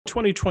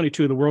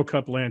2022, the World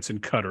Cup lands in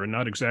Qatar, and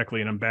not exactly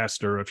an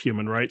ambassador of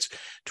human rights.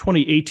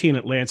 2018,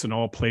 it lands in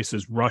all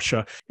places,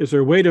 Russia. Is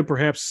there a way to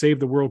perhaps save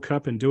the World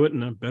Cup and do it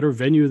in a better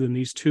venue than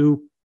these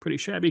two pretty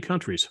shabby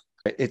countries?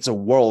 It's a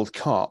World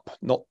Cup,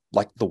 not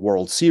like the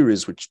World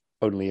Series, which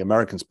only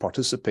Americans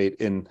participate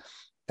in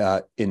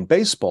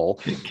baseball.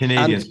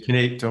 Canadians,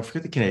 don't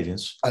forget the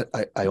Canadians.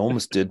 I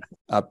almost did.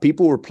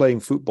 People were playing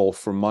football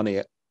for money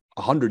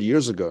 100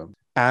 years ago,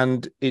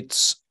 and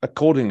it's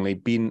accordingly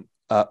been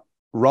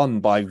run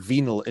by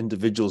venal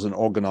individuals and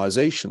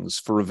organizations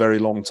for a very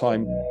long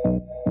time.